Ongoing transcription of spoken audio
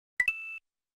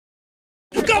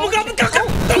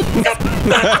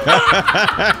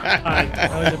Hi,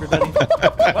 how is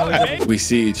everybody? We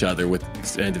see each other with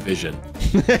expanded vision.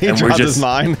 And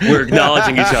we're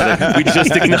acknowledging each other. We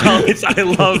just acknowledge. I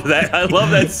love that. I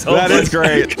love that so much. That is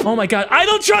great. Oh my god, I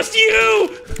don't trust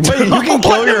you! Wait, you can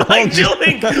kill your own. What am I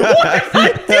doing?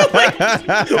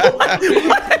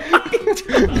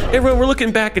 Hey everyone, we're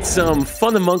looking back at some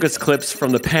fun Among Us clips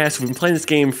from the past. We've been playing this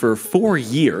game for 4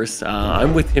 years.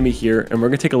 I'm with Himmy here, and we're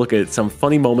gonna take a look at some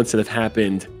funny moments that have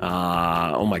happened,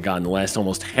 oh my god, in the last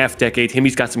almost half decade.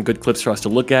 Himmy's got some good clips for us to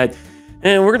look at.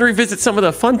 And we're going to revisit some of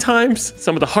the fun times,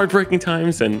 some of the heartbreaking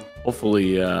times, and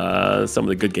hopefully some of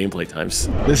the good gameplay times.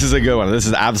 This is a good one. This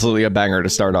is absolutely a banger to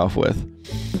start off with.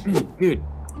 Dude,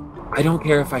 I don't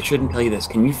care if I shouldn't tell you this.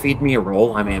 Can you feed me a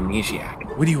roll? I'm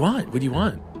amnesiac. What do you want? What do you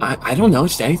want? I don't know.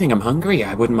 Just anything. I'm hungry.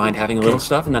 I wouldn't mind having a little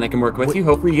stuff, and then I can work with you.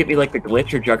 Hopefully you get me like the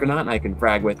glitch or juggernaut, and I can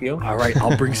frag with you. All right,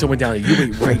 I'll bring someone down. You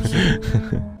wait right here.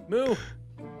 Moo.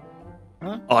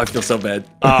 Huh? Oh, I feel so bad.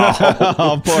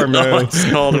 Oh, poor Moo. I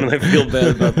just called him and I feel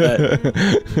bad about that.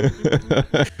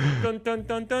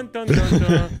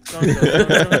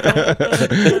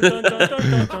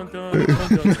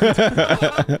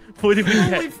 What did we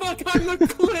get? Holy fuck, I'm the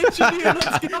glitch in here.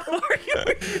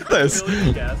 Let's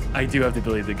go. I do have the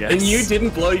ability to guess. And you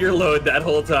didn't blow your load that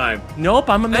whole time. Nope,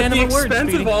 I'm a man of my word. At the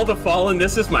expense of all the fallen,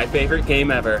 this is my favorite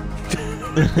game ever.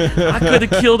 I could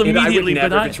have killed immediately, but I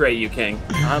would never betray you, King.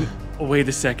 Wait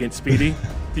a second, Speedy.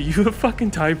 Do you have a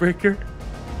fucking tiebreaker?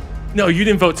 No, you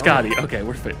didn't vote Scotty. Okay,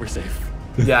 we're safe.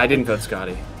 Yeah, I didn't vote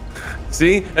Scotty.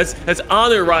 See, that's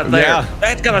honor right there. Yeah.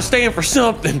 That's gotta stand for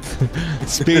something.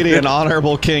 Speedy, an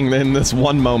honorable king in this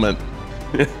one moment.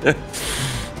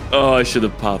 Oh, I should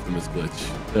have popped him as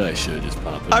glitch. I should have just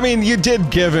popped him. I mean, you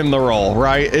did give him the role,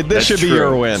 right? This should be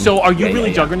your win. So, are you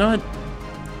really Juggernaut?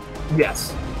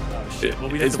 Yes.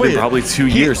 Well, it's been probably 2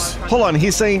 years. Hold on,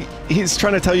 he's saying he's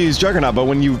trying to tell you he's Juggernaut, but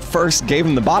when you first gave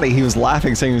him the body, he was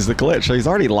laughing, saying he was the glitch. So he's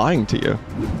already lying to you.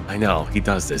 I know he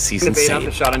does this. He's insane. insane. I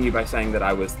the shot on you by saying that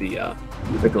I was the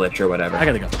glitch or whatever. I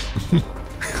gotta go.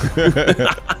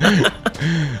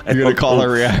 You're gonna call a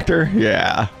reactor?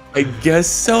 Yeah. I guess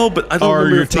so, but I don't. Or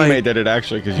your teammate did it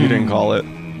actually, because you didn't call it.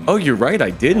 Oh, you're right. I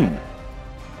didn't.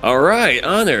 All right,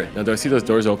 honor. Now, do I see those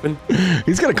doors open?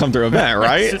 He's gonna come through a vent,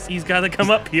 right? He's gotta come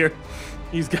up here.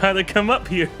 He's gotta come up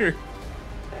here.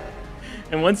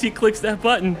 And once he clicks that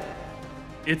button,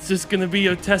 it's just gonna be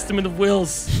a testament of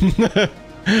wills.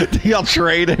 Y'all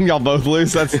trade and y'all both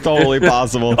lose? That's totally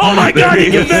possible. Oh my god, he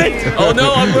can vent! Oh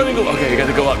no, I'm running. Okay, you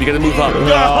gotta go up. You gotta move up.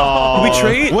 Oh. Did we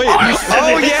trade? Wait.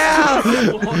 Oh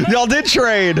yeah! Y'all did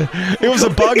trade. It was a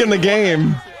bug in the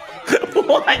game.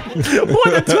 What?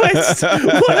 What a twist!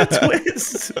 What a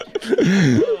twist!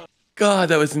 God,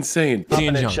 that was insane.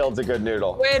 Chilled's a good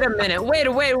noodle. Wait a minute. Wait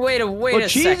a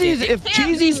Cheesy's, second. if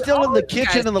Cheesy's still in the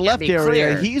kitchen in the left area,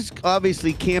 clear. he's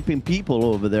obviously camping people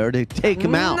over there to take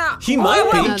him out. No. He might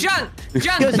be. John,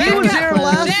 Because he was there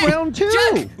last round too.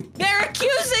 John, they're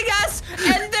accusing us,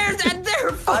 and they're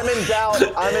I'm in doubt.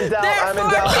 I'm in doubt. I'm in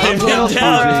doubt.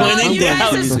 I'm in doubt. You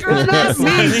guys are screwing us.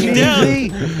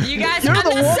 You guys, I'm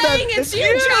not saying it's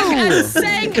you, Chuck.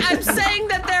 I'm saying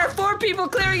that there are 4 people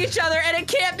clearing each other, and it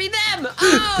can't be them.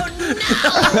 Oh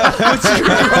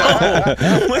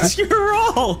no! What's your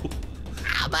role?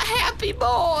 I'm a happy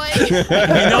boy. You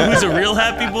know who's a real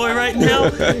happy boy right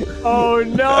now? Oh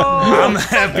no! I'm a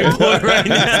happy boy right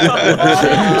now.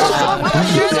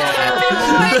 You're the happy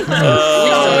boy.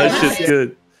 Oh, that shit's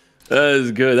good. That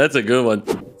is good. That's a good one.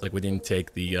 It's like we didn't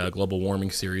take the global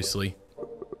warming seriously.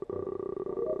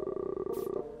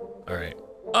 All right.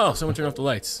 Oh, someone turned off the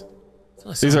lights.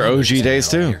 These are OG days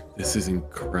too. This is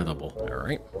incredible. All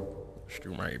right. Let's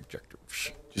do my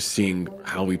objectives. Just seeing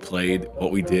how we played,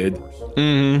 what we did.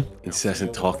 Mm-hmm.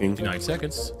 Incessant talking. 9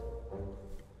 seconds.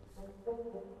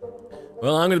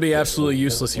 Well, I'm gonna be absolutely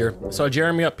useless here. Saw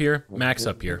Jeremy up here, Max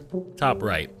up here, top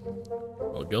right.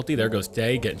 Well, guilty. There goes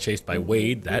Day getting chased by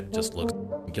Wade. That just looks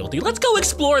guilty. Let's go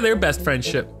explore their best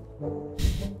friendship.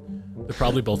 They're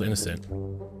probably both innocent.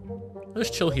 Let's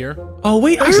chill here. Oh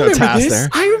wait, I remember this. There.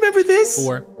 I remember this.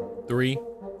 4, 3,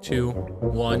 2,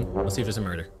 1. Let's see if there's a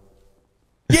murder.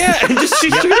 Yeah, and just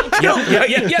shoot. Yep.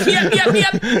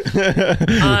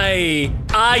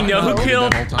 I know who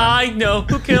killed. I know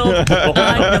who killed.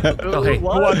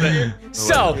 Oh, hey.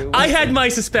 So I had my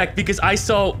suspect because I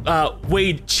saw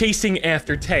Wade chasing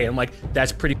after Tay. I'm like,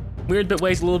 that's pretty Weird but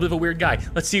Way's a little bit of a weird guy.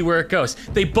 Let's see where it goes.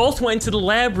 They both went into the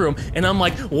lab room, and I'm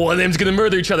like, one of them's gonna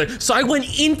murder each other. So I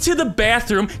went into the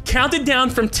bathroom, counted down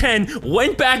from 10,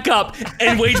 went back up,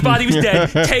 and Wade's body was dead.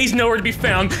 Tay's nowhere to be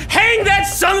found. Hang that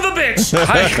son of a bitch!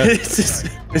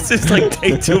 This is like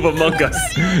day 2 of Among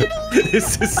Us.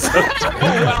 This is so.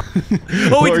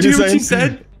 Oh wait, did you hear what she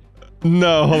said?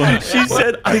 No, hold on. She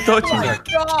said, I thought you were.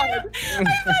 God. I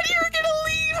thought you were gonna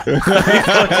leave.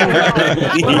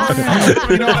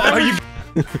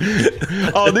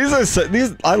 Oh,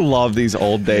 these. I love these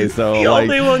old days though. The all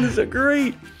day ones are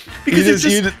great because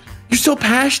you're so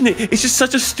passionate. It's just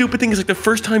such a stupid thing. It's like the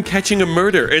first time catching a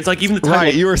murder. It's like even the title.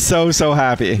 Right, you were so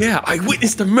happy. Yeah, I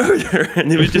witnessed a murder, and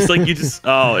it was just like it's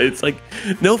like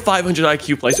no 500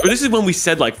 IQ plays. Or this is when we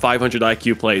said like 500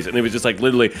 IQ plays, and it was just like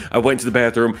literally, I went to the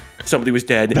bathroom, somebody was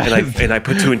dead, and I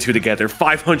put 2 and 2 together.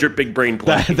 500 big brain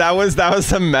plays. That was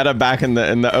some meta back in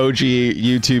the OG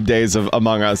YouTube days of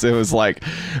Among Us. It was like,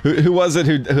 who was it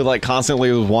who like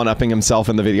constantly was one-upping himself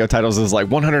in the video titles? It was like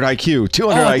 100 IQ,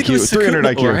 200 IQ, 300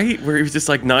 IQ, right? Where it was just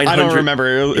like 900. I don't remember.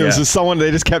 It was just someone, they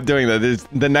just kept doing that.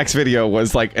 The next video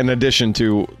was like an addition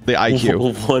to the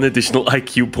IQ. One additional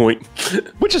IQ point.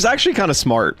 Which is actually kind of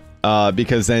smart,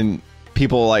 because then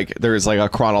people like, there's like a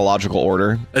chronological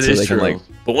order. That is true.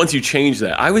 But once you change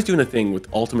that, I was doing a thing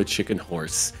with Ultimate Chicken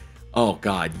Horse. Oh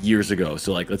God, years ago.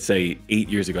 So like, let's say 8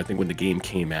 years ago, I think when the game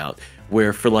came out,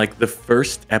 where for like the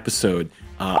first episode,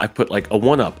 I put like a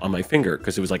 1-up on my finger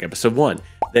because it was like episode 1.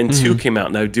 Then 2 came out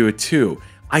and I would do a 2.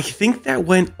 I think that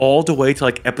went all the way to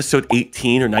like episode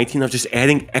 18 or 19. I was just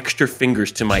adding extra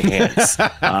fingers to my hands.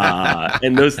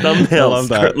 And those thumbnails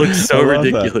look so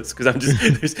ridiculous because I'm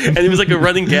just, and it was like a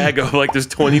running gag of like there's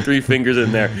 23 fingers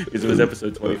in there because it was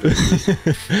episode 23.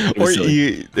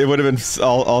 It would have been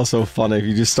also fun if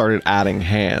you just started adding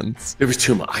hands. There was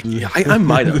too much. I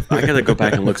might have. I gotta go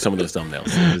back and look some of those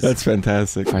thumbnails. That's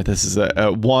fantastic. All right, this is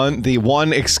the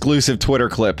one exclusive Twitter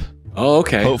clip. Oh,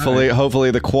 okay.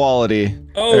 Hopefully the quality.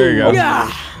 Oh, there you go. Yeah.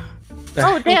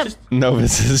 Oh, damn.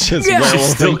 Novus is just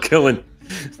She's still killing.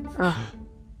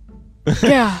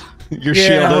 Yeah. You're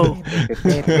shielded.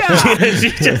 She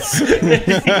just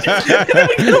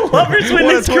lovers win.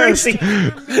 That's crazy.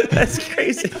 That's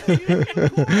crazy.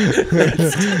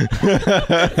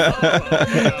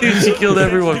 Dude, she killed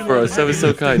everyone for us. That was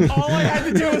so kind. All I had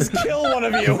to do was kill one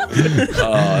of you.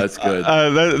 Oh, that's good.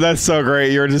 That's so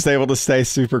great. You're just able to stay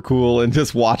super cool and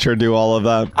just watch her do all of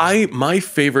that. My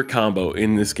favorite combo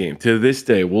in this game to this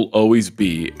day will always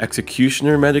be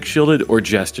Executioner Medic Shielded or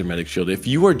Jester Medic Shielded. If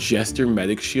you are Jester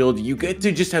Medic Shield, you get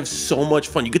to just have so much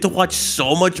fun. You get to watch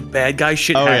so much bad guy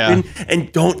shit happen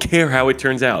and don't care how it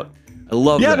turns out. I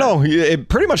love that. Yeah, no, it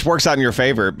pretty much works out in your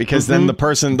favor because then the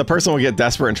person will get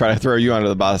desperate and try to throw you under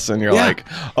the bus, and you're like,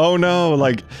 oh no,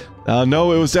 like,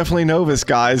 no, it was definitely Novus,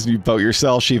 guys. You vote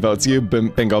yourself, she votes you,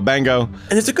 bingo bango.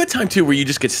 And it's a good time too where you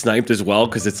just get sniped as well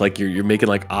because it's like you're making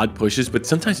like odd pushes, but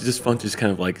sometimes it's just fun to just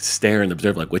kind of like stare and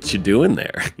observe like what you doing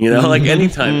there, you know, like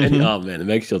anytime. Oh man, it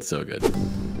makes Shield so good.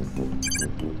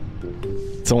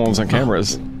 Someone was on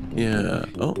cameras. Yeah.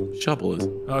 Oh, Shovel is.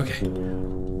 Okay.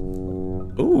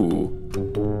 Ooh.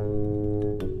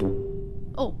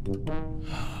 Oh.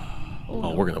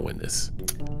 Oh, we're gonna win this.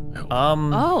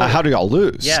 How do y'all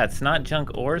lose? Yeah, it's not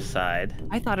Junk or Side.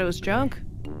 I thought it was Junk.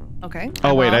 Okay.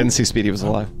 Oh wait, I didn't see Speedy was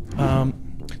alive.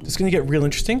 This is gonna get real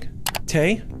interesting.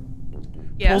 Tay,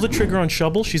 pull the trigger on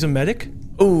Shovel. She's a medic.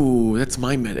 Ooh, that's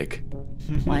my medic.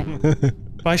 What?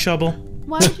 Bye, Shovel.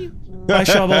 Why would you? Bye,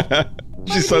 Shovel.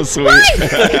 She's so sweet.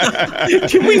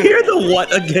 Can we hear the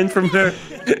what again from her?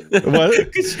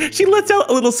 What? She lets out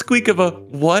a little squeak of a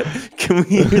what? Can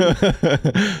we hear?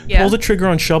 Pull the trigger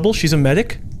on Shovel. She's a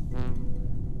medic.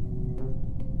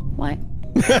 What?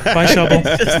 Bye, Shovel.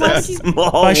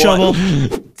 Bye, Shovel.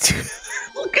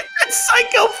 Look at that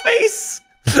psycho face.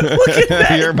 Look at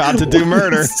that. You're about to do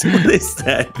murder. What is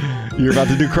that? You're about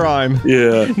to do crime.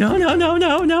 Yeah.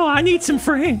 No. I need some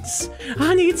friends.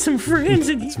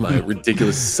 It's my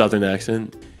ridiculous southern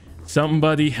accent.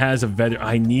 Somebody has a veteran.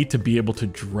 I need to be able to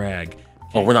drag.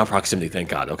 Oh, we're not proximity, thank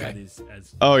God. Okay.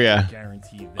 Oh, yeah.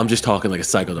 I'm just talking like a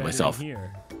psycho to myself.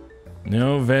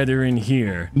 No veteran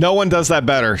here. No one does that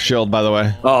better, Shield, by the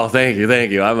way. Oh, thank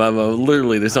you. I'm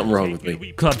literally, there's something wrong with me.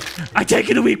 Weep Club. I take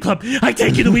you to Weep Club. We're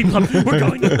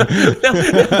going.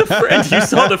 The friend, you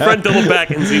saw the friend double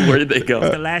back and see where did they go.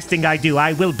 The last thing I do,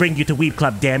 I will bring you to Weep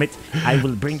Club, damn it. I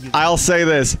will bring you. I'll say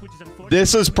this.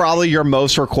 This is probably your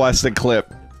most requested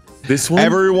clip. This one?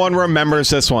 Everyone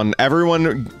remembers this one.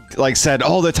 Everyone like said,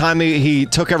 oh, the time he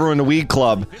took everyone to Weed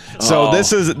Club. So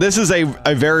this is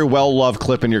a very well-loved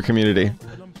clip in your community.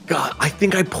 God, I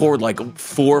think I poured like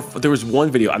 4. There was one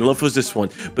video. I don't know if it was this one,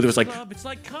 but there was like It's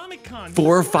like Comic-Con.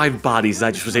 4 or 5 bodies that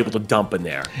I just was able to dump in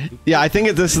there. Yeah, I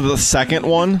think this is the second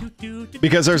one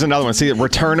because there's another one. See,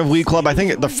 Return of Weed Club. I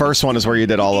think the first one is where you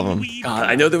did all of them. God,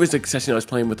 I know there was a session I was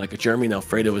playing with like a Jeremy and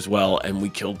Alfredo as well, and we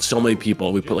killed so many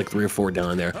people. We put like 3 or 4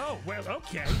 down there. Oh, well,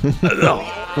 okay.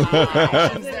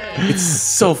 It's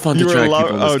so fun to drag people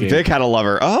in this game. Vic had a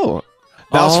lover. Oh,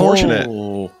 that was fortunate.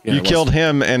 Yeah, You killed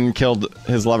him and killed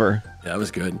his lover. Yeah, that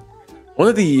was good. One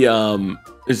of the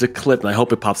there's a clip, and I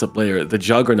hope it pops up later. The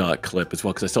Juggernaut clip as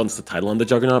well, because I saw this the title on the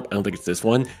Juggernaut. I don't think it's this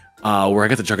one. Where I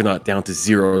got the Juggernaut down to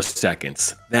 0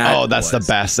 seconds. That's the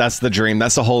best. That's the dream.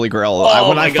 That's the holy grail.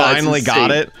 When I God, finally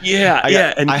got it.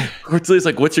 Yeah, And Cortelia's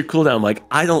like, "What's your cooldown?" I'm like,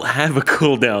 "I don't have a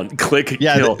cooldown." Click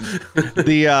kill.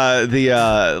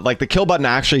 The kill button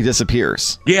actually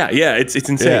disappears. Yeah, it's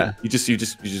insane. Yeah. You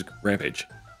just rampage.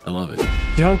 I love it.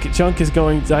 Junk is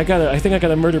going. I think I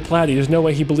gotta murder Platty. There's no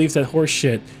way he believes that horse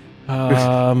shit.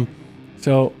 So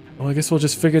I guess we'll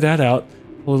just figure that out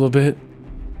a little bit.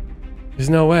 There's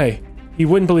no way he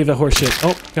wouldn't believe that horse shit.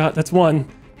 Oh God, that's one.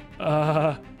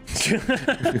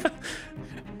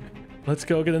 Let's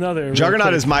go get another.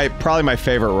 Juggernaut is probably my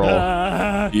favorite role.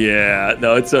 Yeah,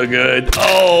 no, it's so good.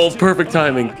 Oh, perfect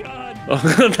timing.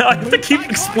 Oh, now I have to keep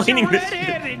explaining this.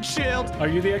 Are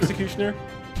you the executioner?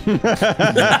 All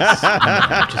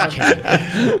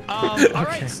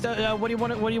right. So, what do you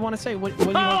want to say? What do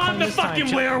you want to I'm the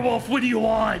fucking werewolf. What do you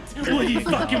want? What do you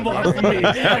fucking want from me?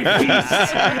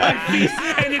 I feast.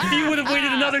 And if you would have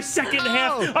waited another second and a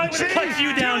half, I would have cut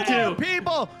you down too.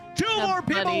 Two more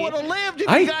people would have lived if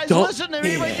you guys listened to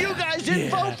me, but you guys didn't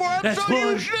vote for him, so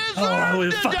you should I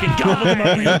would have fucking gobbled him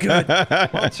up real good.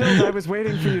 Well, Chilled, I was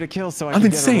waiting for you to kill so I could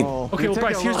insane. get a roll. Okay, well,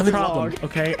 Bryce, here's the problem,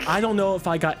 okay? I don't know if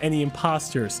I got any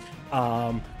imposters.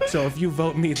 So if you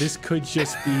vote me, this could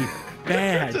just be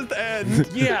bad. Just end.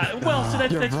 Yeah, well, so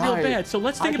that's real bad. So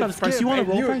let's think about this, Bryce. You want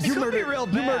to roll, Bryce? You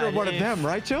murdered one of them,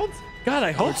 right, Chilled? God,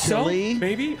 I hope so.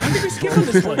 Maybe. I'm gonna skip on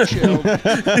this one. I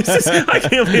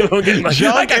can't believe I'm getting my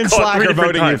Junk and Slack are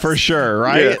voting you for sure,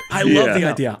 right? Yeah. I love the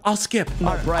idea. I'll skip.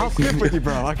 I'll skip with you,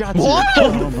 bro. I got you. What?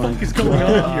 What the fuck is going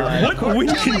on here? What win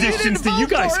conditions do you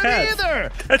guys have?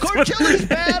 Cortelli's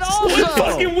bad also. What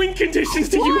fucking win conditions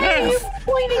do you have?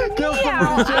 Pointing me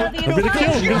out. I'm gonna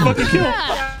kill. I'm gonna fucking kill.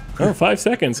 Oh, 5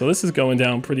 seconds. So this is going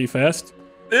down pretty fast.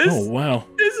 Oh wow.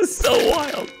 This is so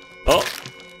wild.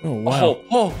 Oh wow.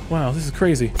 Oh. Wow, this is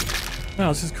crazy. Wow,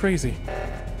 this is crazy.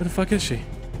 Where the fuck is she?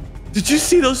 Did you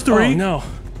see those 3? Oh no.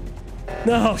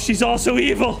 No, she's also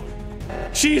evil.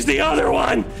 She's the other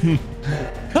one. You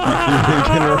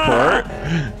can report.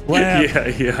 Wow.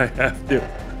 Yeah, I have to.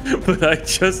 But I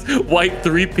just wiped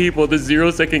 3 people with a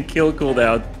 0-second kill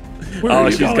cooldown. Where are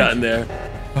you she's going? gotten there.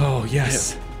 Oh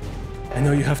yes. I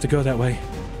know you have to go that way.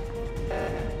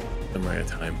 I'm right at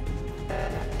time.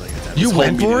 You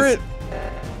went for it?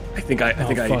 I think I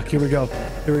fuck, here we go.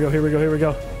 Here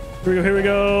we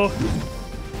go.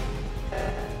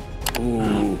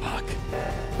 Ooh. Fuck.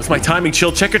 What's my timing?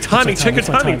 Chill. Check your timing. Check your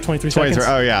timing. 23 seconds.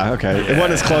 Oh yeah, okay. It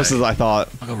wasn't as close as I thought.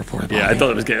 I'll go report it. Yeah, I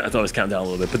thought it was counting down a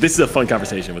little bit, but this is a fun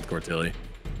conversation with Cortilli.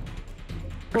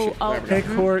 Hey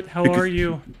Court, how are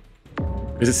you?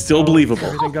 Is it still believable?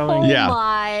 Everything going? Yeah.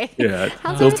 My. Yeah.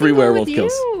 How's Still 3 everything going werewolf with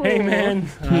kills. you? Hey man,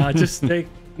 I'm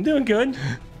doing good.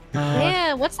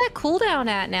 Yeah, what's that cooldown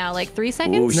at now? Like 3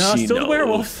 seconds? No, She still the knows.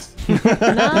 werewolf. No,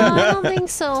 I don't think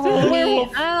so, Still the homie.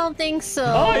 werewolf. I don't think so.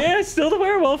 Oh yeah, it's still the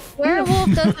werewolf.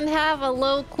 Werewolf doesn't have a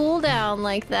low cooldown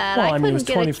like that. Well, I I mean, it couldn't was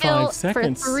get a 25 kill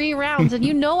seconds. for 3 rounds, and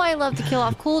you know I love to kill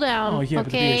off cooldown. Oh yeah, but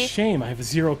it'd be okay? a shame. I have a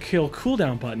 0 kill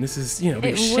cooldown button. This is, it'd be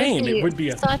a It shame. would be it would be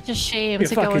a such a shame be a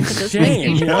to go fucking into this shame, thing.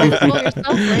 You should you know? always kill yourself,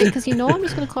 right? Because you know I'm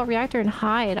just gonna call reactor and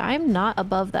hide. I'm not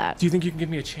above that. Do you think you can give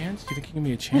me a chance? Do you think you can give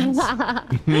me a chance?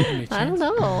 I don't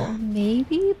know.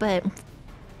 Maybe, but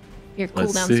your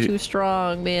Let's cooldown's see. too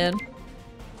strong, man.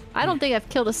 I don't think I've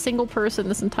killed a single person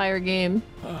this entire game.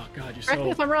 Oh god, you're Correct me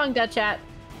if I'm wrong, Dead Chat.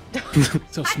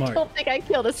 so I smart. don't think I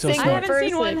killed a single smart.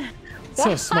 person.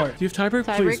 So smart. Do you have tiebreak?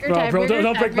 Please, Tiebreaker, bro,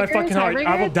 don't break my tiebreaker, fucking heart.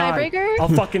 I will tiebreaker, die. tiebreaker. I'll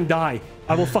fucking die.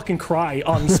 I will fucking cry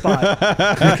on the spot.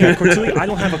 Okay, Cordelia, I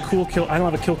don't have a cool kill. I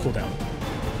don't have a kill cooldown.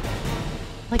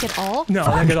 Like at all? No,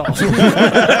 like at all. 9.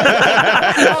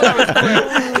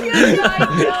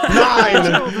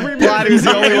 Platty's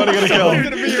the only one who's gonna kill.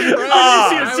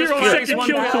 I see a 0-second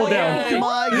kill cooldown.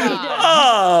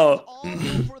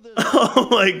 Oh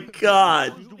my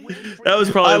god. That was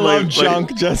probably I love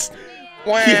Junk just.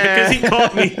 Yeah, because he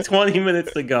caught me 20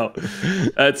 minutes ago.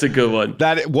 That's a good one.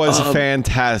 That was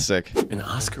fantastic. An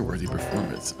Oscar-worthy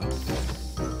performance.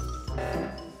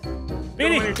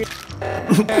 Beanie!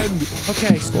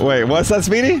 Okay. Wait, what's that,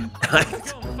 Speedy?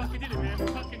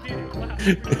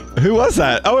 Who was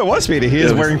that? Oh, it was Speedy. He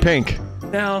is wearing pink.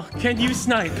 Now, can you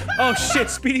snipe? Oh shit,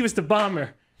 Speedy was the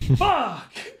bomber.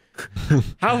 Fuck!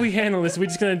 How are we handling this? We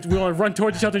want to run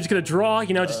towards each other, just gonna draw,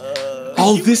 you know, just...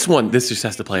 Oh, this one. This just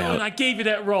has to play out. I gave you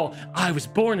that role. I was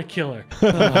born a killer.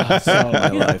 My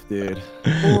life, dude.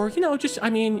 Or, you know, just, I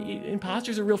mean,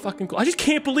 imposters are real fucking cool. I just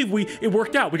can't believe it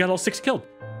worked out. We got all 6 killed.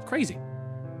 It's crazy.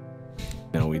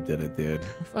 No, we did it, dude.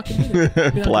 We fucking did it.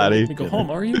 Platty. You go home,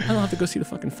 are you? I don't have to go see the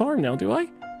fucking farm now, do I?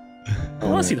 I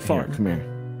want to see the farm. Come here.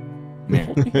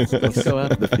 Let's go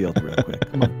out to the field real quick.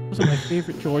 Come on. Those are my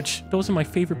favorite, George. Those are my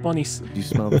favorite bunnies. Do you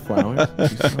smell the flowers?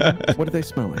 What do they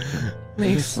smell like?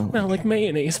 They smell like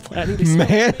mayonnaise, Platty. They smell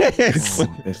Mayonnaise.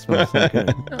 They smell so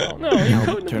good. Oh, no. You're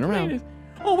coating them Turn with around. mayonnaise.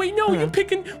 Oh, wait, no.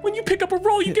 When you pick up a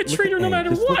roll, you get traitor no matter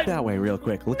just what. Look that way real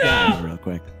quick. Look that way real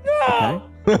quick. No.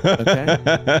 Okay?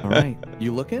 Okay? All right.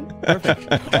 You looking?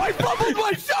 Perfect. I fumbled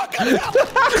my shotgun!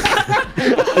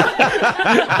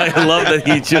 I love that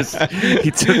he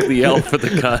took the L for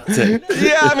the content.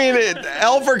 Yeah, I mean,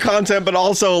 L for content, but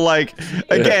also, like,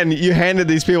 again, you handed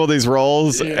these people these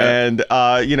roles, and,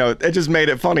 you know, it just made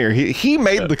it funnier. He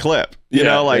made the clip. You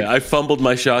know, like I fumbled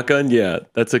my shotgun. Yeah,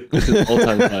 that's an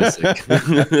all-time classic.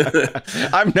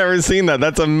 I've never seen that.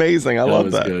 That's amazing. I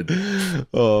love that. Good.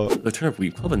 Let's turn up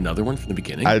Weep Club. Another one from the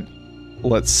beginning.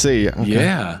 Let's see. Okay.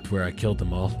 Yeah. Where I killed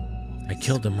them all. I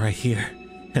killed them right here.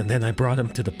 And then I brought them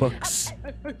to the books.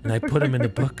 And I put them in the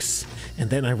books. And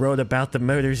then I wrote about the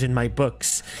murders in my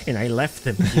books. And I left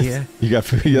them here. You got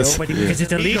yes. Because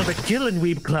it's illegal to kill in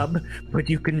Weeb Club, but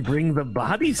you can bring the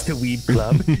bodies to Weeb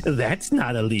Club. That's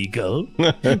not illegal.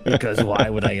 Because why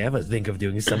would I ever think of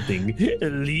doing something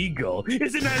illegal?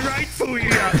 Isn't that right,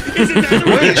 Fuya? Isn't that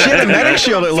right? Wait, she had a medic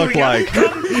shield, it looked like.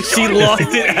 She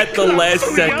lost it at the last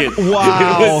second. Wow.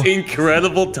 It was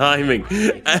incredible timing.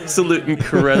 Absolute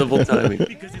incredible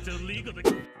timing.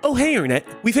 Oh, hey, Internet.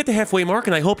 We've hit the halfway mark,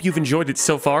 and I hope you've enjoyed it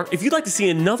so far. If you'd like to see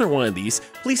another one of these,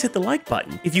 please hit the like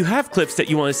button. If you have clips that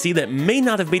you want to see that may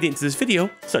not have made it into this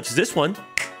video, such as this one,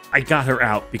 I got her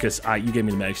out because you gave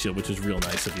me the magic shield, which was real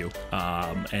nice of you.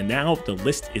 And now the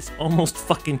list is almost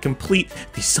fucking complete.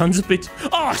 These sons of bitch.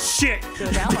 Oh, shit!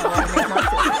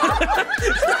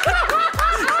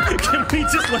 Can we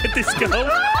just let this go?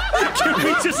 Can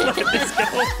we just let this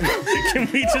go? Can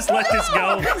we just let this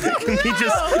go?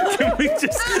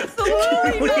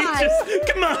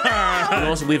 Come on! You can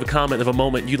also leave a comment of a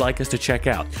moment you'd like us to check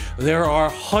out. There are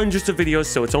hundreds of videos,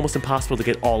 so it's almost impossible to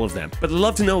get all of them. But I'd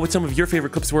love to know what some of your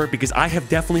favorite clips were, because I have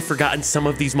definitely forgotten some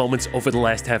of these moments over the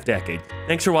last half decade.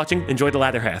 Thanks for watching. Enjoy the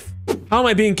latter half. How am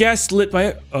I being gaslit by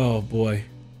it? Oh boy.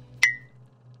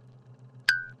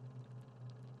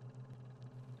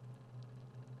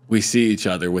 We see each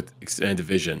other with expanded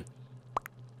vision.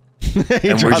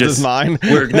 And we're just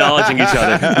we're acknowledging each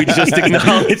other. We just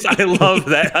acknowledge. I love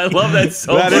that. I love that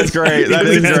so much. That is great. That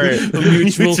is great. A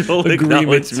mutual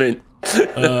acknowledgement.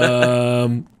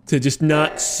 To just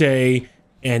not say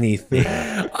anything.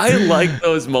 I like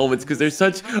those moments because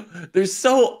they're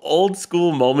so old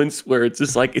school moments where it's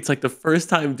just like the first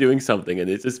time doing something and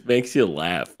it just makes you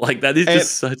laugh. Like that is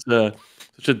just such a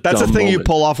That's the thing you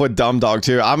pull off with Dumb Dog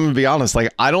too. I'm gonna be honest,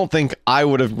 like I don't think I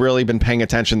would have really been paying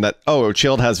attention that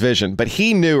Chilled has vision, but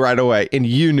he knew right away and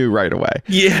you knew right away.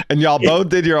 Yeah. And y'all both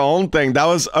did your own thing. That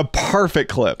was a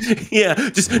perfect clip. Yeah,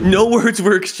 just no words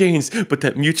were exchanged, but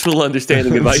that mutual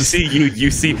understanding of I see you, you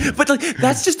see. But like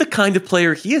that's just the kind of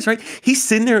player he is, right? He's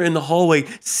sitting there in the hallway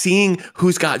seeing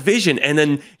who's got vision, and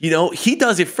then he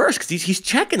does it first because he's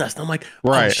checking us. And I'm like,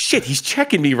 oh shit, he's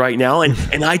checking me right now,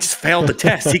 and I just failed the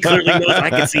test. He clearly knows I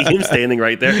can see him standing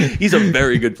right there. He's a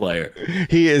very good player.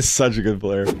 He is such a good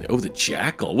player. Oh, the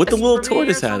jackal with the little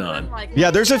tortoise hat on.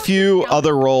 Yeah, there's a few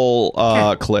other role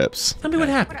clips. Tell me what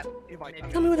happened.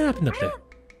 Tell me what happened up there.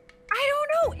 I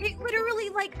don't know. It literally,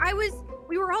 like,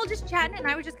 we were all just chatting, and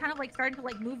I was just kind of like starting to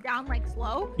like move down like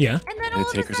slow. Yeah. And then all of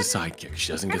a take her as sudden, a sidekick.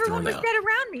 She doesn't get everyone thrown was out. dead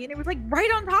around me, and it was like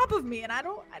right on top of me, and I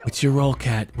don't. What's your role,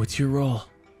 Cat? What's your role?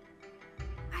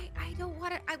 I don't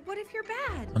want to. What if you're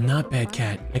bad? I'm not bad,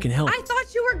 Cat. I can help. I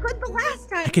thought you were good the last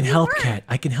time. I can help, Cat.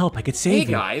 I can help. I could save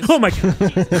you. Guys. Oh my God.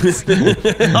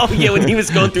 Oh yeah, when he was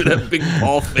going through that big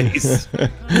ball face.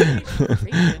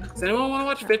 Does anyone want to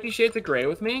watch 50 Shades of Grey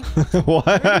with me? What?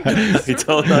 I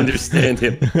don't understand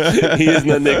him. He is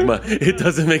an enigma. It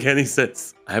doesn't make any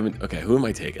sense. I haven't. Okay, who am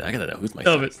I taking? I gotta know who's my.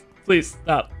 Novus, please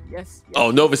stop. Yes.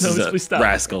 Oh, Novus is please a stop.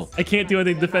 rascal. I can't do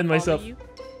anything to defend myself.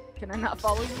 Can I not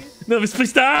follow you? Novus,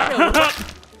 please stop.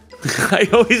 I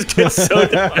always get so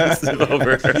defensive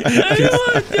over her. I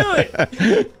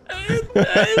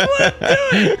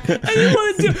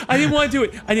didn't want to do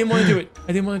it. I didn't want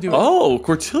to do it. Oh,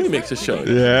 Cortilli makes a show.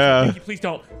 Yeah. Please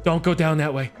don't go down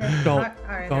that way. Don't.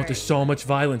 There's so much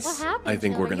violence. What happened? I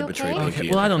think we're gonna betray Pinky. Okay,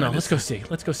 well, I don't know. Let's go see.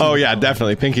 Oh yeah,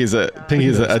 definitely. Pinky's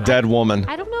a dead woman.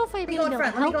 I don't know if I really know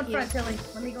how to help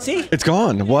you. See? It's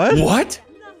gone. What? What?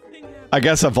 I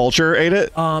guess a vulture ate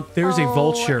it. There's a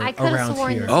vulture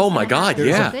around here. Oh my God, There's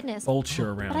yeah. a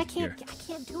vulture around here. I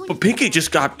can't do it. But Pinky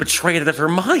just got betrayed out of her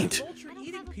mind.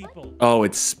 Oh,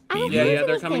 it's Speedy. Yeah,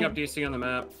 they're coming up. Do you see on the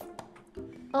map?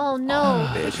 Oh no.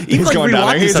 He's going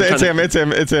down there. It's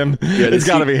him. Yeah, It's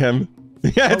gotta be him.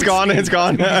 Yeah, it's gone. It's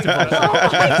gone. Oh my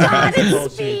God,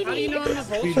 it's Speedy. How do you know I'm a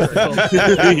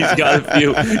vulture? He's got a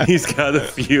few. He's got a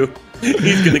few.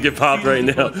 He's gonna get popped right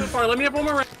now. Let me have one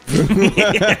more round. You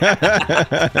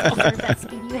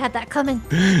had that coming.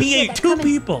 He ate two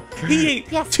people. He ate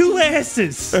two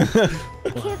asses.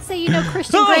 You can't say you know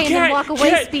Christian Grey and then walk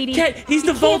away, Speedy. He's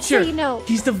the vulture. You know.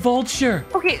 He's the vulture.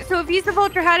 Okay, so if he's the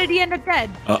vulture, how did he end up dead?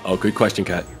 Uh-oh, good question,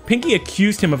 Kat. Pinky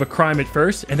accused him of a crime at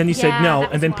first, and then he said Yeah, no,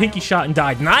 that and then was Pinky shot and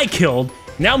died, and I killed.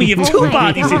 Now we have Oh two my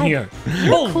bodies in God. here.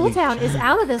 Your cooldown is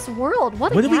out of this world.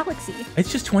 What a galaxy.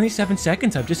 It's just 27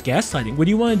 seconds. I'm just gaslighting. What do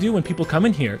you want to do when people come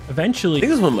in here? Eventually. I think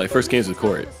this is one of my first games with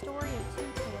Court.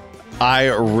 I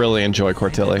really enjoy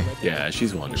Cortilli. Yeah,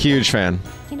 she's wonderful. Huge fan.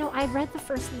 You know, I read the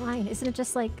first line. Isn't it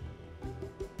just like...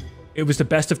 It was the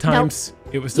best of times.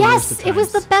 It was the worst of times. Yes, it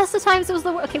was the best of times. It was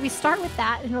the okay. We start with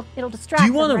that, and it'll distract. Do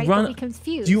you want them, to right? run? They'll be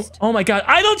confused. Do you? Oh my God!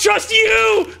 I don't trust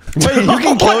you. Wait, you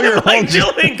can kill your own.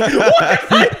 Doing? What am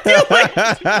I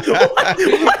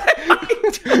doing?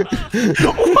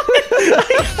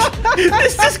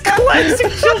 This is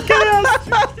classic Chilled Chaos.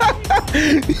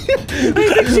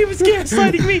 I think she was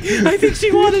gaslighting me. I think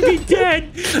she wanted me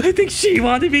dead. I think she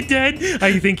wanted me dead.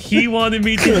 I think he wanted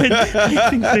me dead. I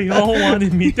think they all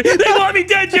wanted me dead. They want me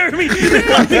dead, Jeremy. They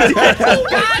want me dead. Oh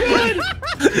God!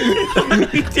 They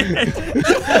want me dead.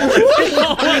 They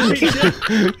all want me dead.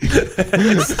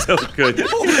 That's so good.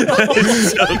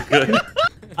 That's so good.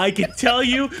 I can tell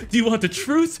you. Do you want the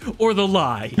truth or the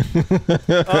lie?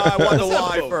 I want the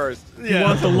lie first. You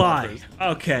want the lie?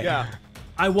 Okay. Yeah.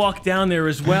 I walked down there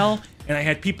as well, and I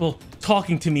had people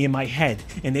talking to me in my head,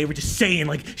 and they were just saying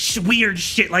like weird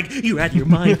shit, like you had your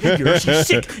mind, you're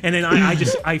sick, and then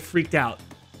I freaked out.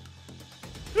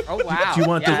 Oh wow! Do you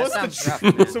want yeah, the?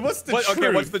 So what's the truth?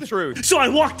 Okay, what's the truth? So I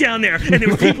walked down there, and there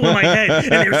were people in my head,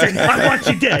 and they were saying, "I want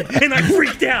you dead," and I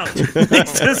freaked out.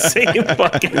 It's the same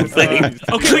fucking thing.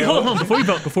 Okay, wait, hold on. Before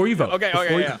you vote. Okay,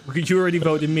 yeah. You already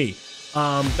voted me.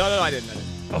 No, I didn't.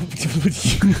 Oh, what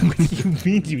do you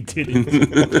mean you didn't?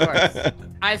 Of course.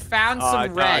 I found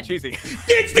some red. Cheesy.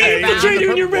 It's the infiltrator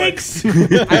in your ranks.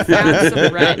 I found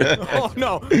some red. Oh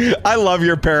no! I love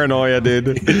your paranoia,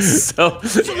 dude. So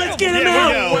let's get him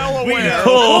out. Well aware.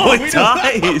 Oh, it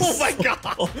dies. Oh my God!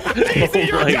 Oh my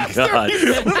God.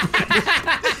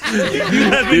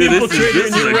 Dude,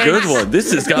 this is a good one.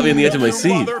 This has got me on the edge of my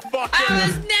seat. I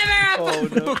was never up.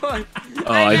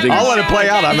 Oh, I think I'll let it play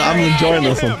out. I'm enjoying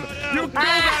this one. You killed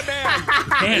that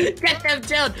man. Get them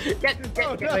chilled. Get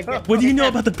What do you know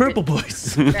about the Purple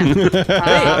Boys? Well,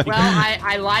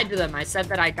 I lied to them. I said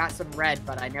that I got some red,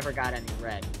 but I never got any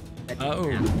red.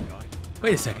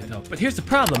 Wait a second, though. But here's the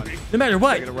problem. No matter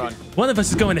what, one of us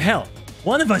is going to hell.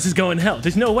 One of us is going to hell.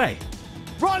 There's no way.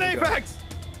 Run, Apex!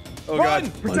 Oh Run!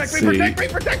 God. Protect Let's me! see. Protect me!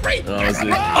 Protect me!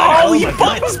 Oh, you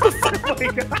buttons!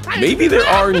 Maybe there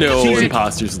are no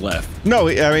imposters left. No,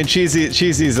 I mean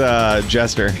Cheesy's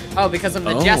Jester. Oh, because I'm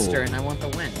the jester and I want the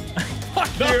win. Fuck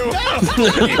you!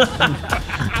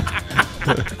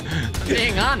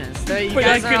 Being honest, you But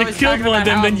I guys could have killed one of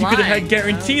them, then you could have had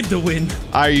guaranteed the win.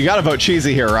 You gotta vote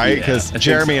Cheesy here, right? Because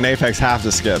Jeremy and Apex have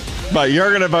to skip. But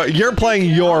you're gonna vote. You're playing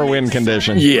your win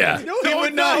condition. Yeah. No, he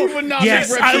would not. He would not.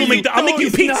 Yes, I will make. I'll make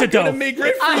you pizza dough. Don't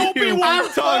be one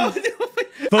tongue.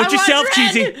 Vote yourself,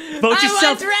 Cheesy. Vote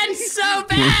yourself. I want red so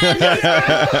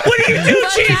bad. What do you do,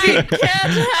 Cheesy?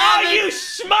 Oh, you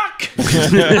schmuck!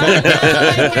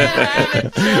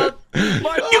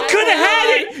 You could have had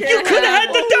it. You could have had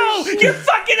the dough. You're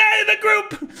fucking out of the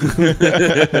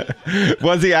group.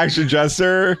 Was he actually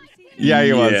Jester? Yeah,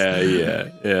 he was.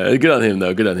 Yeah. Good on him,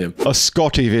 though. Good on him. A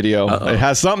Scotty video. It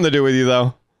has something to do with you,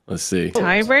 though. Let's see.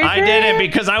 Tiebreaker? I did it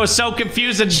because I was so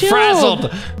confused and Chilled.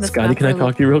 frazzled. Scotty, can I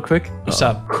talk to you real quick? What's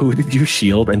up? Who did you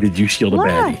shield, and did you shield a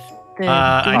baddie?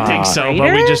 I think so,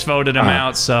 but we just voted him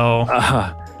out, so.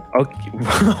 Okay.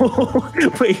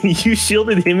 Wait, you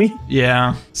shielded Himmy?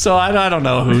 Yeah. So I don't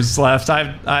know who's left.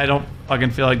 I don't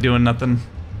fucking feel like doing nothing.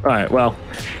 All right, well,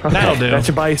 okay, That'll do. That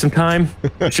should buy you some time.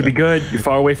 It should be good. You're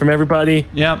far away from everybody.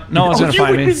 Yep, no one's gonna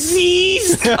find me.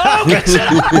 Diseased. Oh, get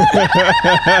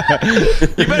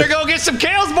you better go get some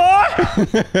kills, boy.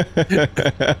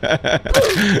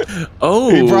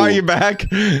 Oh, he brought you back.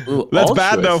 That's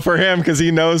bad though for him because he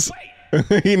knows.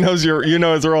 He knows you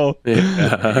know his role.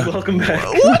 Yeah. Welcome back.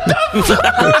 What the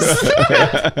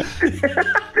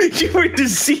You were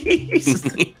diseased.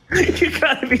 You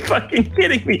gotta be fucking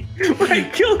kidding me. My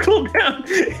kill cooldown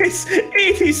is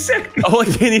 80 seconds. Oh, I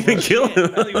can't even kill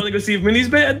him. You wanna go see if Minnie's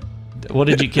bad? Well,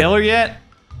 did you kill her yet?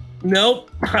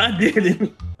 Nope, I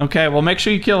didn't. Okay, well, make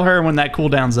sure you kill her when that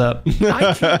cooldown's up.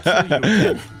 I can't kill you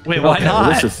again. Wait, why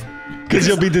not? Because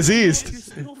you'll be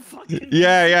diseased.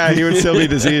 Yeah, he would still be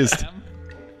diseased.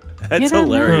 That's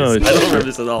hilarious. I don't remember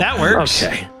this at all. That works.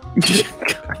 Okay.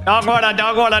 Dog water. I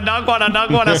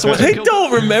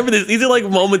don't remember this. These are like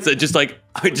moments that just like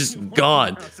are just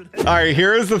gone. All right,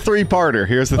 here's the three-parter.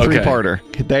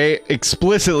 They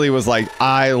explicitly was like,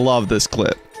 I love this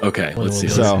clip. Okay, let's see.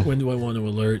 So when do I want to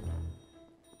alert?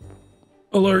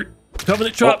 Alert!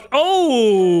 Covenant dropped.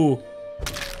 Oh!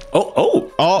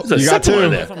 Oh! You got two.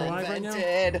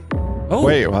 Oh,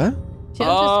 wait, what? Chill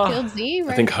just killed Z,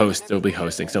 right? I think host. They'll be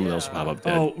hosting. Someone else will pop up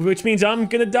dead. Oh, which means I'm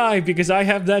gonna die because I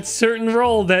have that certain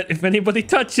role that if anybody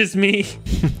touches me,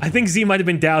 I think Z might have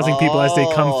been dousing people as they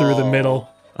come through the middle.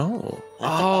 Oh,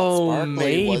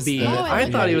 maybe. I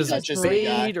thought he was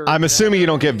bait or... I'm assuming you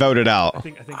don't get voted out.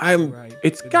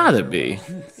 It's gotta be.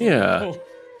 Yeah.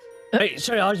 Hey,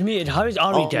 sorry, I was muted. How is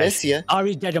Ari dead?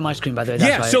 Ari's dead on my screen, by the way.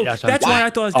 That's why I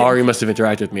thought I was dead. Ari must have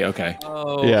interacted with me. Okay.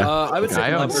 Yeah. I would say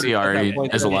I don't see Ari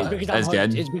as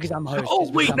dead. It's because I'm host.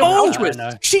 Oh wait, no!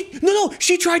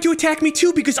 She tried to attack me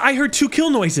too because I heard 2 kill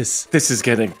noises. This is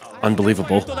getting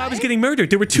unbelievable. I thought I was getting murdered.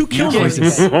 There were 2 kill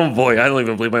noises. Oh boy, I don't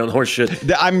even believe my own horse shit.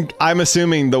 I'm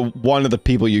assuming one of the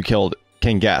people you killed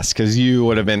can guess because you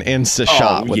would have been insta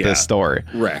shot with this story.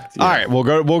 Wrecked. All right, we'll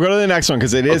go to the next one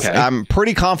because it is. Okay. I'm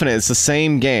pretty confident it's the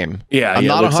same game. Yeah, I'm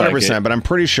not 100%, but I'm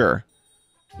pretty sure.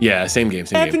 Yeah, same game.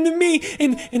 Happened to me,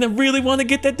 and I really want to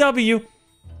get that W.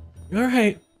 All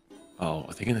right. Oh,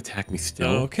 are they gonna attack me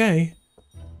still? Okay.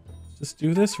 Let's just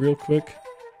do this real quick.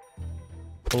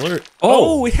 Alert.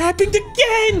 Oh, it happened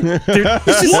again!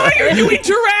 Why are you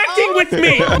interacting with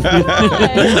me?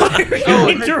 Why are you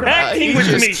interacting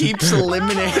with me? He just keeps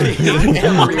eliminating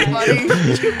everybody.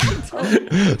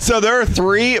 So there are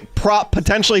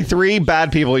potentially three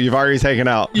bad people you've already taken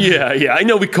out. Yeah. I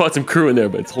know we caught some crew in there,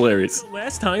 but it's hilarious.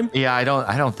 Last time. Yeah, I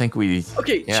don't think we.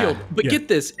 Okay, chill. But get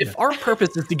this: if our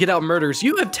purpose is to get out murders,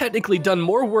 you have technically done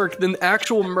more work than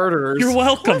actual murderers. You're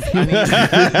welcome.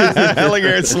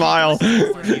 Elegant smile.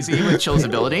 Easy with Chill's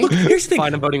ability. Look, here's the thing.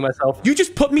 Fine, I'm voting myself. You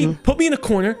just put me in a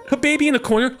corner, put baby in a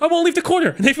corner. I won't leave the corner.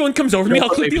 And if everyone comes over to me, I'll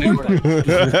click the alert button.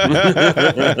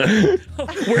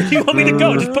 Where do you want me to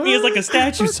go? Just put me as like a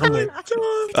statue somewhere.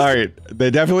 All right,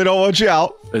 they definitely don't want you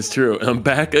out. That's true. I'm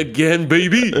back again,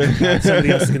 baby.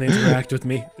 Somebody else is gonna interact with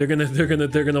me. They're gonna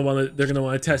want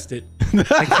to test it.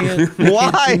 I can't. Why?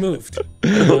 I can't be moved.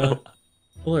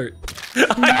 Alert.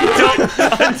 I don't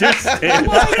understand.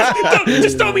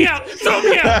 Just throw me out. Throw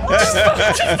me out. Just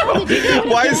throw me out.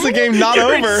 Why is the game not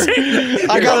over?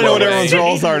 I gotta know what everyone's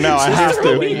roles are now. I have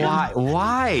to.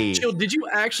 Why? Chill, did you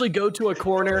actually go to a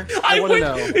corner? I want to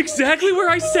went know. exactly where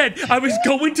I said. I was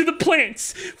going to the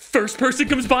plants. First person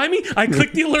comes by me, I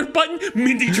click the alert button,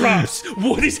 Mindy drops.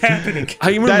 What is happening?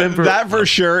 I remember that for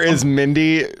sure is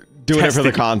Mindy doing it for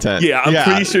the content. Yeah, I'm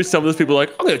pretty sure some of those people are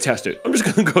like, I'm gonna test it. I'm just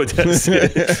gonna go test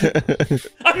it.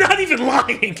 I'm not even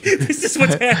lying. This is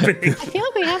what's happening. I feel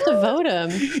like we have to vote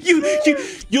him.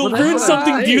 You'll ruin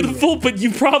something beautiful, but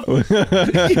you probably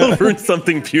you'll ruin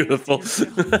something beautiful.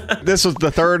 This was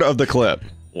the third of the clip.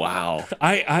 Wow.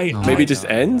 Maybe it just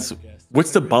ends.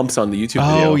 What's the bumps on the YouTube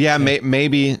video? Oh yeah,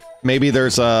 maybe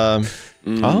there's a.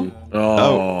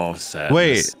 Oh, sad.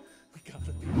 Wait.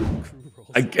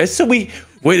 I guess so.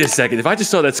 Wait a second. If I just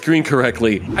saw that screen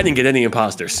correctly, I didn't get any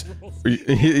imposters.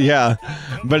 Yeah,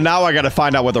 but now I got to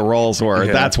find out what the roles were.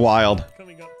 Yeah. That's wild.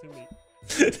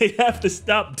 They have to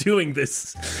stop doing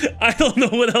this. I don't know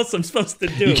what else I'm supposed to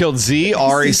do. You killed Z,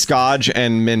 Ari, Skaj,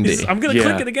 and Mindy. I'm gonna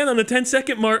click it again on the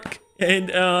 10-second mark,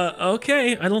 and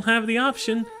okay, I don't have the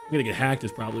option. I'm gonna get hacked.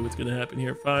 Is probably what's gonna happen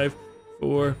here. 5,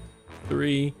 4,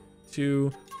 3,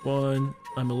 2, 1.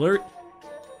 I'm alert.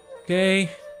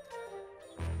 Okay.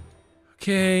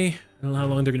 Okay, I don't know how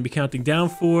long they're gonna be counting down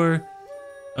for.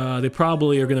 They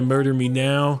probably are gonna murder me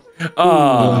now.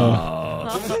 Oh.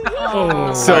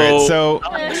 So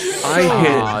I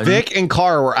hit Vic and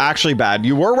Car were actually bad.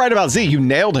 You were right about Z. You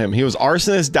nailed him. He was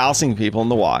arsonist dousing people in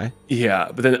the Y. Yeah,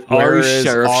 but then Ari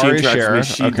Sheriff,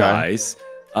 she dies.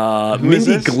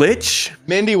 Mindy Glitch.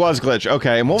 Mindy was Glitch.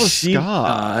 Okay, and what was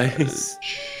Scott?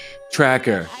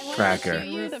 Tracker.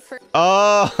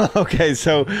 Oh, okay.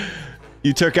 So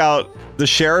you took out the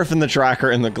sheriff and the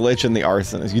tracker and the glitch and the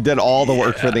arsonist. You did all the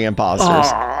work for the imposters.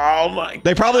 Oh my God.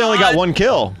 They probably only got 1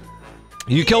 kill.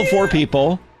 You killed 4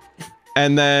 people,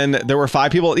 and then there were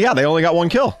 5 people. Yeah, they only got 1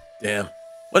 kill. Damn.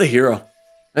 What a hero.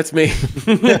 That's me.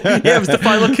 Yeah, it was the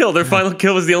final kill. Their final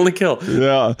kill was the only kill.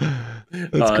 Yeah.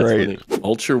 That's great.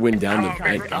 Ultra went down the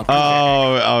vent.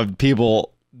 Oh,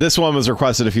 people. This one was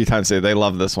requested a few times today. They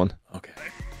love this one. Okay.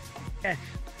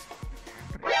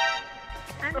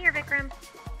 I'm here, Vikram.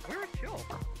 Where's Chill?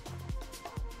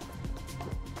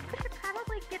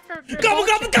 Gobble,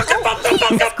 gobble, gobble, gobble,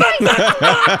 gobble, gobble.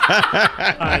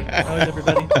 Hi, how is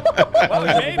everybody? Well,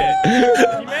 you made it.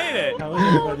 You made it. How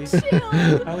is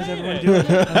everybody? How is everyone doing?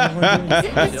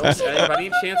 Anybody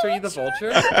chance are you the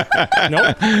vulture?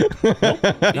 Nope.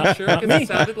 You sure? Because it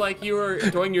sounded like you were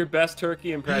doing your best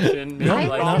turkey impression. Maybe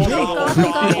like,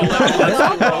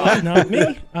 Not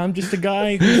me. I'm just a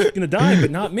guy who's gonna die,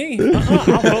 but not me. I'll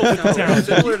vote with the town.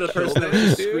 Similar to the person that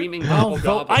was screaming gobble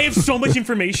gobble. I have so much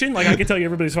information, like I can tell you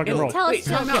everybody's fucking role. Tell us,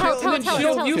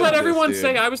 You let everyone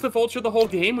say I was the vulture the whole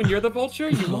game when you're the vulture?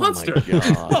 You monster.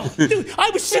 Oh, dude, I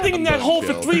was sitting in that hole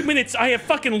for 3 minutes. I have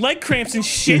fucking leg cramps and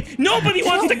shit. Nobody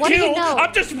wants to kill.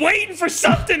 I'm just waiting for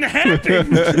something to happen.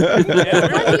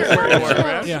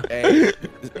 Yeah.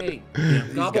 Hey,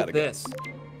 gobble this.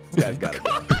 Yeah, got it.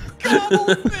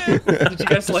 Did you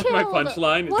guys like my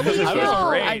punchline? What do you know?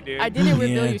 I didn't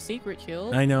reveal your secret,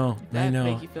 Chill. I know.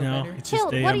 Make you feel better? It's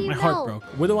Chill, just what do you my heart know? broke.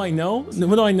 What do I know?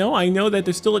 What do I know? I know that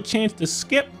there's still a chance to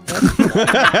skip.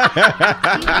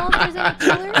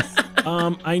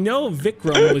 I know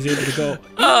Vikram was able to go.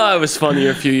 Oh, it was funnier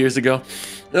a few years ago.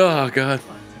 Oh God.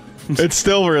 It's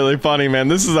still really funny, man.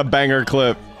 This is a banger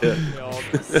clip.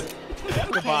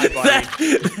 Goodbye, buddy.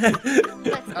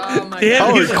 Oh my God.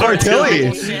 Oh, it's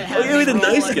Cartilli. Oh, you're the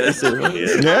nice guy, sir.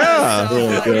 Yeah.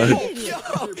 Oh God.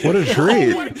 What a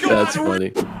treat. That's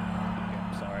funny.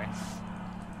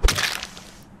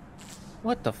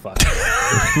 What the fuck?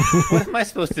 What am I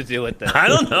supposed to do with this? I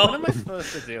don't know. What am I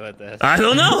supposed to do with this? I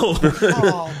don't know.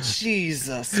 Oh,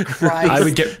 Jesus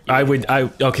Christ.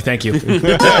 Okay, thank you.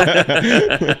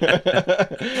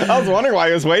 I was wondering why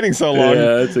he was waiting so long.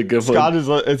 Yeah, that's a good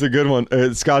one. It's a good one.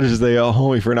 Scott is the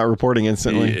homie for not reporting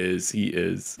instantly. He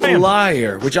is. A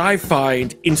liar, which I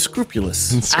find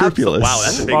inscrupulous. Unscrupulous. Wow,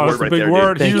 that's a big word right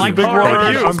there, dude. Use a big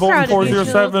word. I'm voting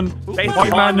 407.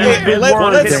 White man use big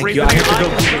words. Thank you. I have to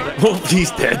go. Oh, he's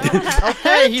dead.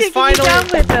 Okay, he's finally done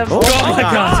with them. Oh my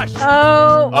gosh.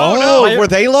 Oh. Were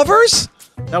they lovers?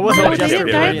 That wasn't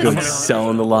Good.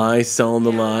 Selling the lie.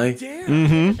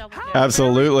 Mm-hmm.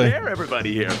 Absolutely. Dare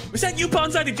everybody here. Was that you,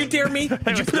 Bonsai? Did you dare me?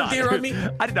 Did you put a dare on me?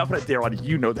 I did not put a dare on you.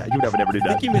 You know that. You would never do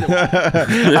that.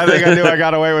 I think I knew I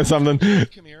got away with something.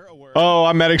 Oh,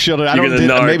 I'm medic shielded.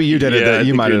 Maybe you did it.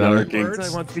 You might have done it. I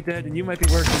want to be dead, and you might be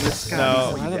working with Scott.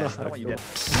 No, I don't know. I don't want you dead.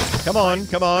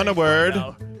 Come on, a word.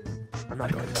 No. I'm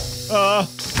not going. I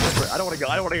don't want to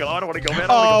go. Man.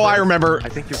 Oh, I remember. I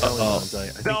think you're going,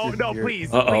 Bonsai. No, please.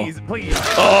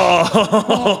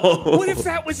 Oh. What if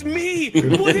that was me?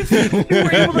 What if you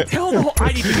were able to tell the whole...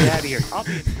 I need to get out of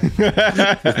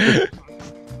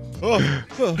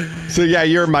here. So yeah,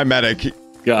 you're my medic.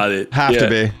 Got it. Have to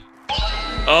be.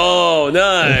 Oh,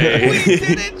 nice. We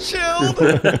did it, Chilled.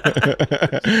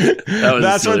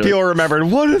 That's what people remembered.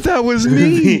 What if that was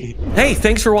me? Hey,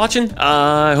 thanks for watching.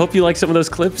 I hope you liked some of those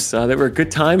clips. They were a good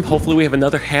time. Hopefully we have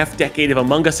another half decade of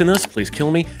Among Us in us. Please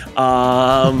kill me.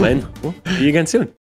 And we'll see you again soon.